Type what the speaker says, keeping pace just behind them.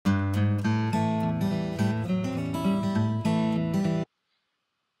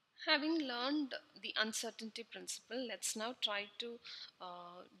Having learned the uncertainty principle, let's now try to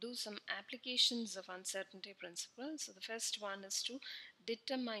do some applications of uncertainty principle. So the first one is to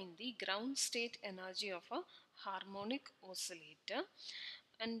determine the ground state energy of a harmonic oscillator.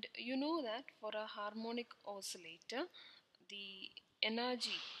 And you know that for a harmonic oscillator, the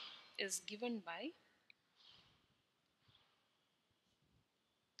energy is given by,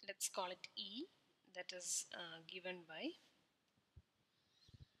 let's call it E, that is given by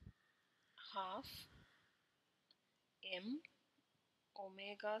half m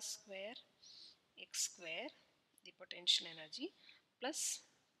omega square x square, the potential energy, plus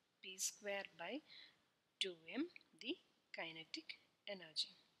p square by 2m, the kinetic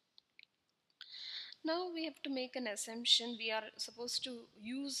energy. Now we have to make an assumption. We are supposed to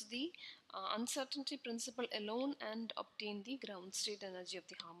use the uncertainty principle alone and obtain the ground state energy of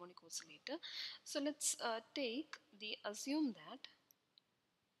the harmonic oscillator. So let's assume that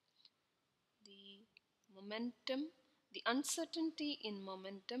the momentum, the uncertainty in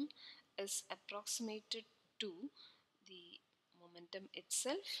momentum is approximated to the momentum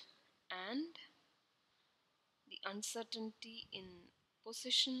itself, and the uncertainty in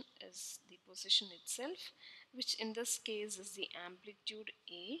position is the position itself, which in this case is the amplitude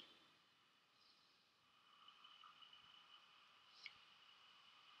A.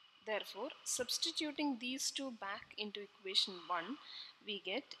 Therefore, substituting these two back into equation 1, we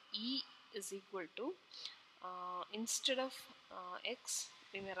get E is equal to, instead of x,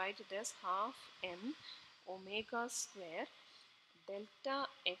 we may write it as half m omega square delta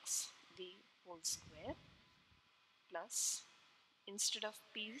x the whole square, plus, instead of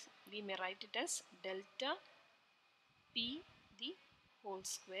p, we may write it as delta p the whole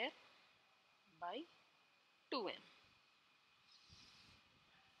square by 2m.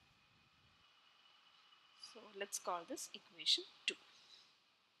 So let's call this equation 2.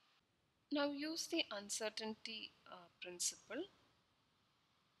 Now use the uncertainty principle,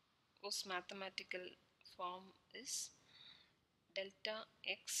 whose mathematical form is delta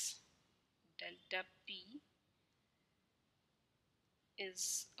x delta p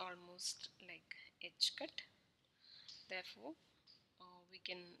is almost like h cut. Therefore, we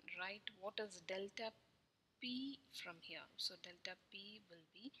can write what is delta p from here. So delta p will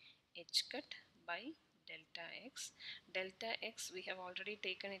be h cut by delta x. Delta x, we have already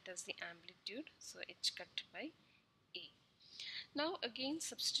taken it as the amplitude, so h cut by a. Now again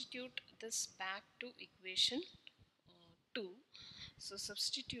substitute this back to equation 2. So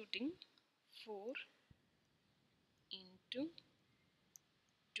substituting 4 into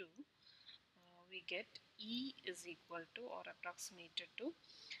 2, we get E is equal to, or approximated to,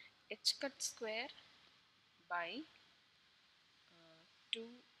 h cut square by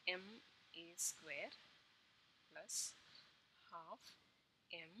 2ma square plus half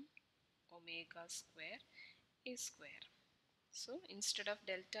m omega square a square. So instead of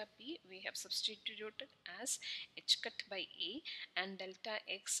delta p, we have substituted as h cut by a, and delta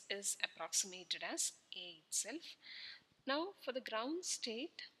x is approximated as a itself. Now for the ground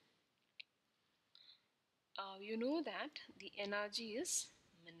state, you know that the energy is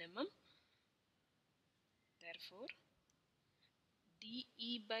minimum. Therefore,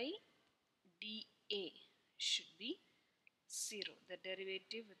 dE by dA should be 0, the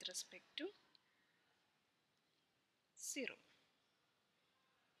derivative with respect to 0.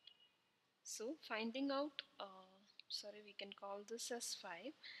 So finding out, we can call this as 5,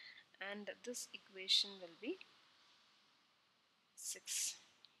 and this equation will be 6.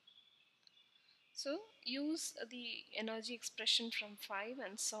 So use the energy expression from 5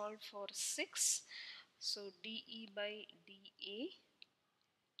 and solve for 6. So dE by dA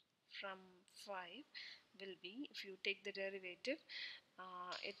from 5 will be, if you take the derivative,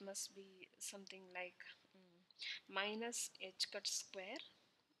 it must be something like minus h cut square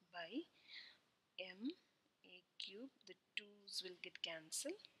by m a cube, the 2's will get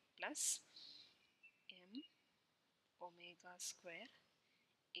cancelled, plus m omega square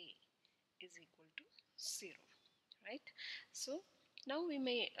a is equal to 0, right? So now we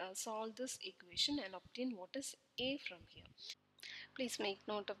may solve this equation and obtain what is a from here. Please make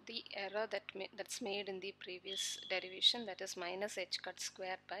note of the error that's made in the previous derivation, that is minus h cut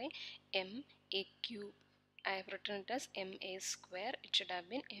square by m a cube. I have written it as m a square, it should have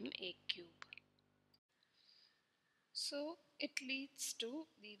been m a cube. So it leads to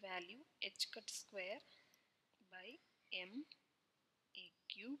the value h cut square by m a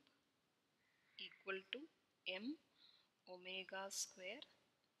cube equal to m omega square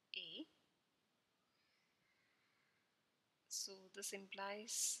a. So this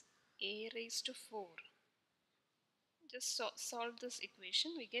implies a raised to 4. just solve this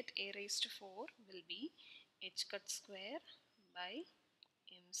equation. We get a raised to 4 will be h cut square by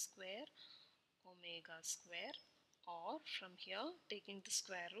m square omega square, or from here taking the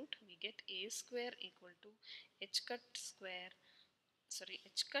square root we get a square equal to h cut square, sorry,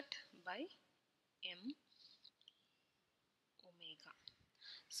 h cut by m omega.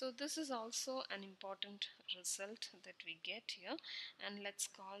 So this is also an important result that we get here, and let's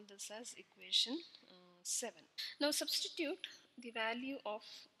call this as equation 7. Now substitute the value of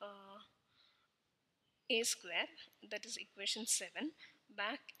a square, that is equation 7,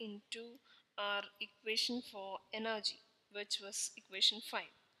 back into our equation for energy, which was equation 5.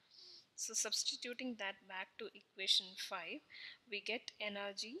 So substituting that back to equation 5, we get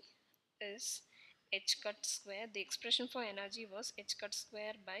energy is h cut square. The expression for energy was h cut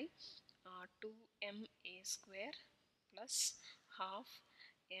square by 2ma square plus half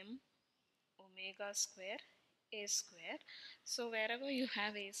m omega square a square. So wherever you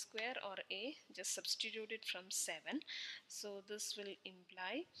have a square or a, just substitute it from 7. So this will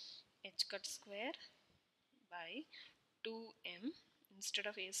imply h cut square by 2m. Instead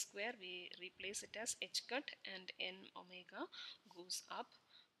of a square we replace it as h cut, and n omega goes up,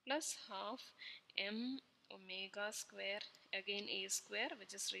 plus half m omega square, again a square,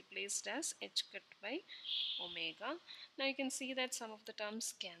 which is replaced as h cut by omega. Now you can see that some of the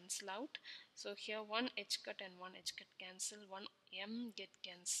terms cancel out. So here one h cut and one h cut cancel, one m get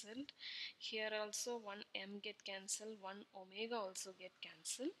cancelled. Here also one m get cancelled, one omega also get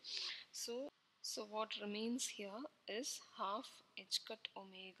cancelled. So what remains here is half h cut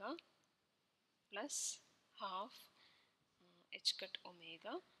omega plus half h cut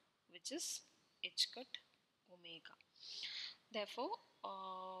omega, which is h cut omega. Therefore,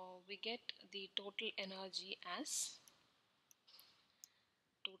 we get the total energy as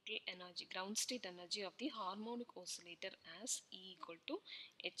ground state energy of the harmonic oscillator as E equal to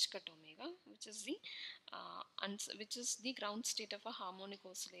h cut omega, which is the ground state of a harmonic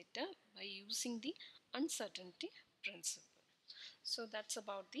oscillator by using the uncertainty principle. So that's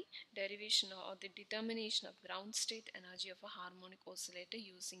about the derivation or the determination of ground state energy of a harmonic oscillator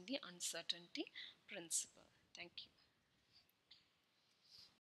using the uncertainty principle. Thank you.